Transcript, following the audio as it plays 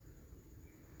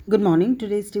Good morning.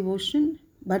 Today's devotion,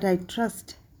 but I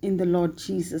trust in the Lord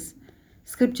Jesus.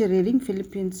 Scripture reading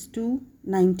Philippians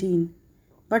 2:19.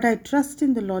 But I trust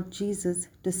in the Lord Jesus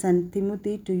to send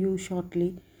Timothy to you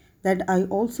shortly, that I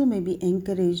also may be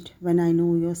encouraged when I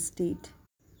know your state.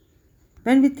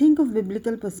 When we think of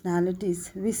biblical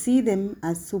personalities, we see them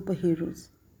as superheroes,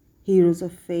 heroes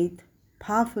of faith,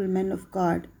 powerful men of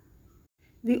God.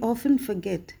 We often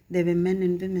forget they were men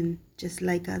and women just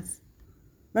like us.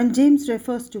 When James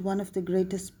refers to one of the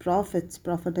greatest prophets,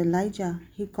 Prophet Elijah,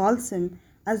 he calls him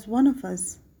as one of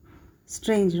us.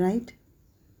 Strange, right?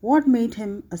 What made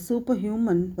him a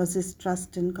superhuman was his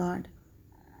trust in God.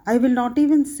 I will not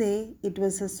even say it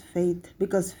was his faith,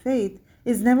 because faith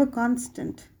is never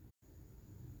constant.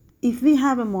 If we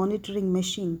have a monitoring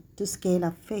machine to scale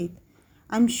up faith,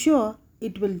 I'm sure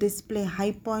it will display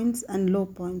high points and low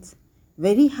points,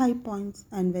 very high points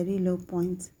and very low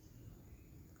points.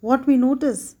 What we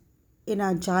notice in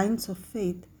our giants of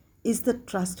faith is the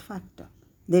trust factor.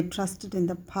 They trusted in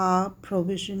the power,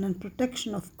 provision, and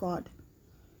protection of God.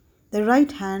 The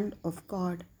right hand of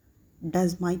God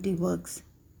does mighty works.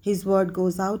 His word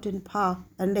goes out in power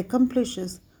and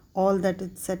accomplishes all that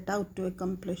it set out to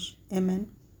accomplish.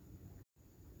 Amen.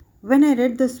 When I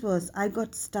read this verse, I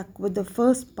got stuck with the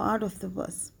first part of the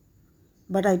verse.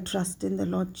 But I trust in the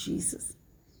Lord Jesus.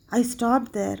 I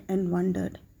stopped there and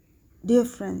wondered, dear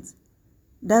friends,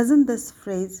 doesn't this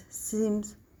phrase seem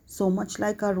so much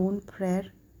like our own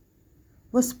prayer?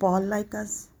 Was Paul like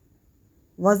us?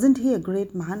 Wasn't he a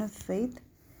great man of faith?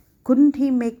 Couldn't he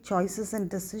make choices and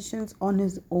decisions on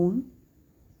his own?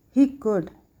 He could,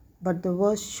 but the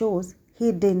verse shows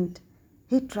he didn't.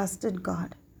 He trusted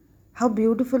God. How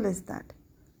beautiful is that?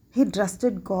 He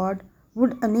trusted God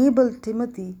would enable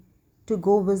Timothy to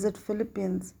go visit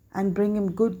Philippians and bring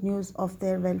him good news of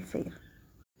their welfare.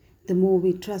 The more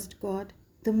we trust God,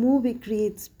 the more we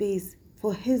create space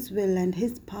for His will and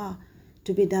His power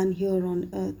to be done here on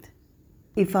earth.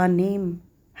 If our name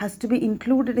has to be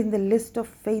included in the list of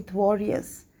faith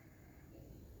warriors,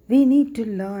 we need to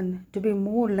learn to be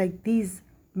more like these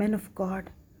men of God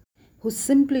who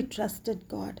simply trusted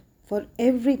God for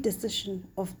every decision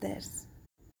of theirs.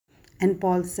 And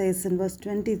Paul says in verse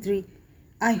 23,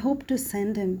 I hope to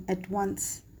send him at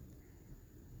once.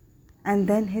 And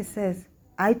then he says,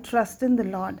 I trust in the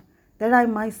Lord that I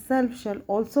myself shall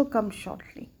also come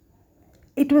shortly.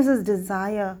 It was his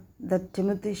desire that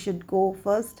Timothy should go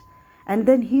first, and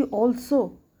then he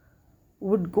also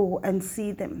would go and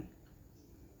see them.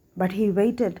 But he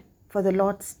waited for the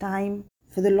Lord's time,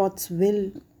 for the Lord's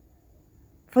will,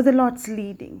 for the Lord's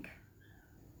leading.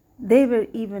 They were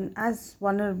even as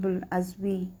vulnerable as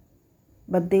we,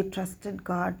 but they trusted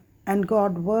God, and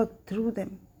God worked through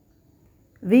them.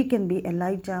 We can be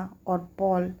Elijah or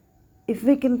Paul if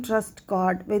we can trust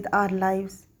God with our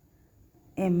lives.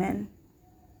 Amen.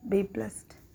 Be blessed.